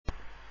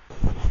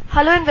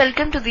Hello and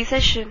welcome to the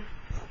session.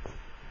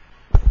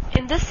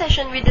 In this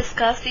session we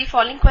discuss the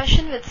following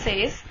question which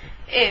says,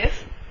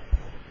 if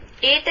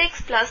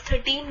 8x plus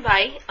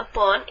 13y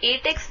upon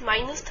 8x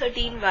minus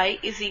 13y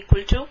is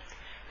equal to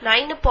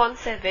 9 upon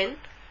 7,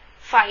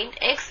 find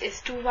x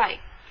is to y.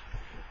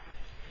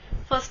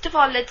 First of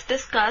all, let's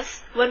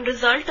discuss one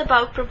result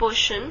about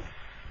proportion,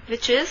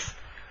 which is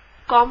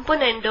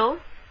componendo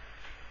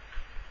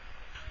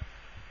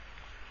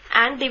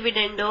and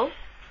dividendo.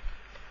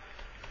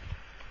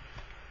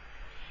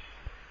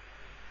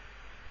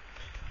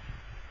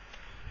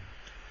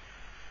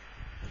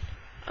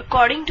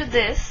 According to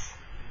this,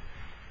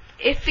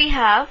 if we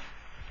have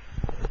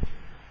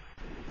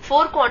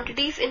four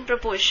quantities in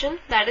proportion,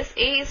 that is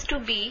A is to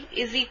B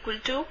is equal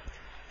to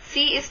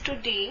C is to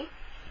D,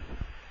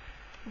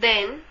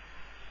 then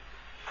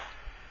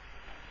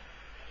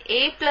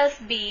A plus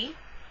B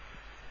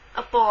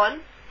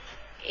upon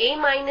A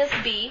minus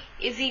B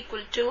is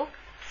equal to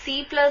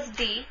C plus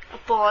D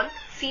upon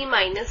C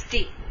minus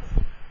D.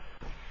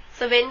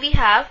 So when we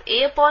have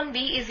A upon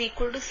B is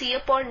equal to C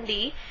upon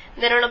D,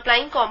 then on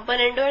applying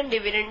componendo and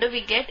dividendo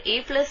we get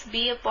A plus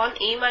B upon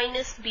A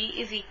minus B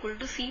is equal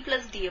to C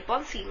plus D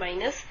upon C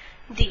minus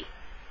D.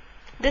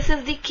 This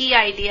is the key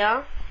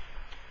idea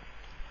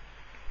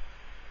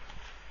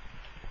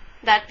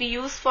that we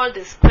use for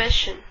this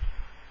question.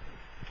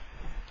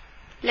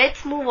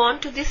 Let's move on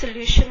to the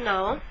solution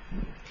now.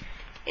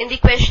 In the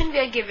question we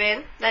are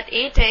given that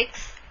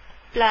 8x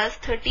plus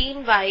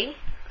 13y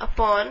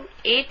upon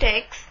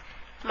 8x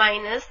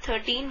minus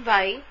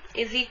 13y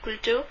is equal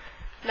to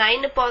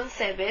 9 upon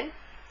 7,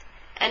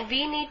 and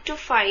we need to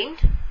find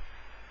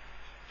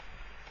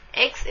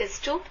x is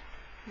to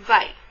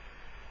y.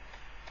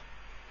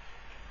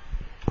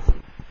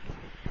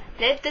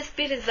 Let this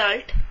be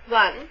result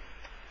 1.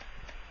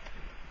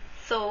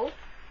 So,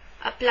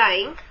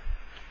 applying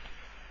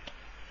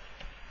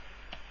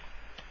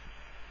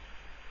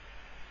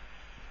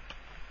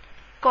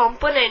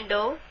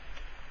componendo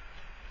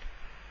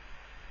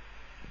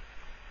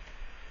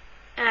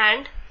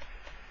and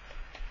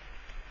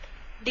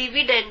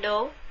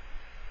dividendo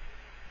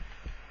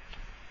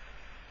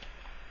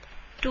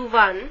to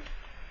 1,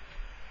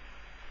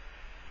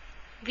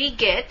 we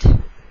get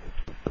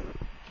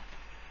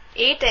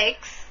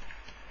 8x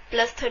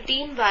plus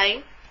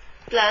 13y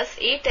plus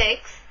 8x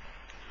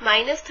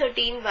minus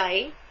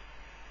 13y,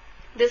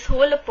 this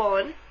whole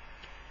upon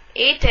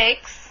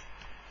 8x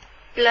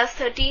plus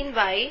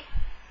 13y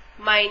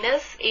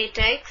minus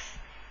 8x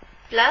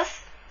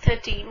plus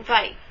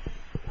 13y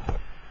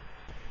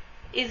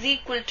is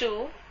equal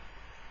to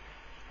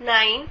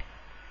 9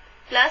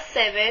 plus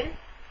 7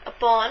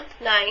 upon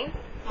 9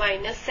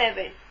 minus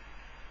 7.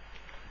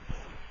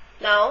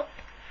 Now,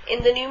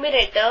 in the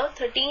numerator,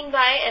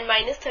 13y and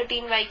minus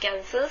 13y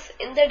cancels.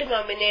 In the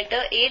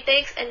denominator,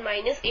 8x and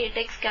minus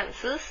 8x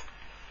cancels.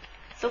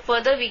 So,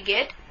 further we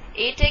get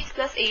 8x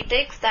plus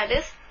 8x, that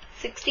is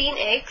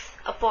 16x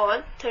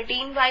upon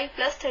 13y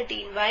plus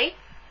 13y,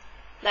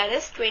 that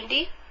is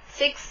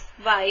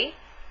 26y,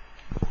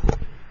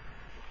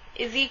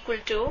 is equal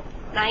to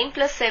 9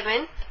 plus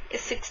 7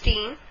 is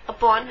 16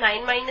 upon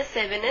 9 minus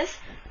 7 is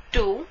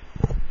 2.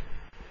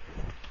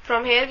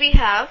 From here we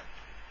have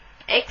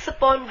x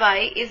upon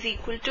y is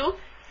equal to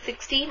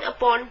 16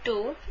 upon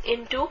 2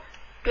 into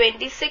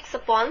 26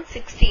 upon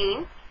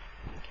 16.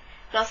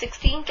 Now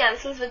 16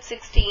 cancels with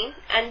 16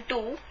 and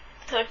 2,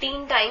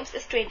 13 times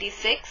is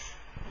 26.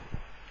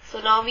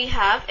 So now we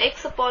have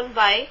x upon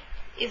y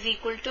is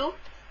equal to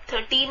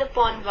 13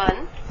 upon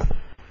 1.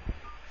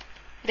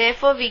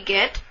 Therefore we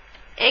get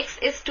x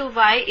is to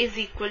y is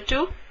equal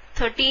to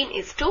 13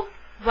 is to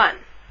 1.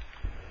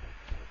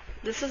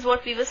 This is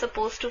what we were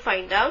supposed to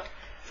find out.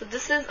 So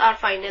this is our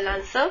final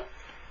answer.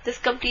 This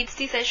completes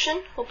the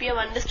session. Hope you have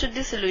understood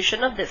the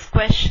solution of this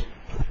question.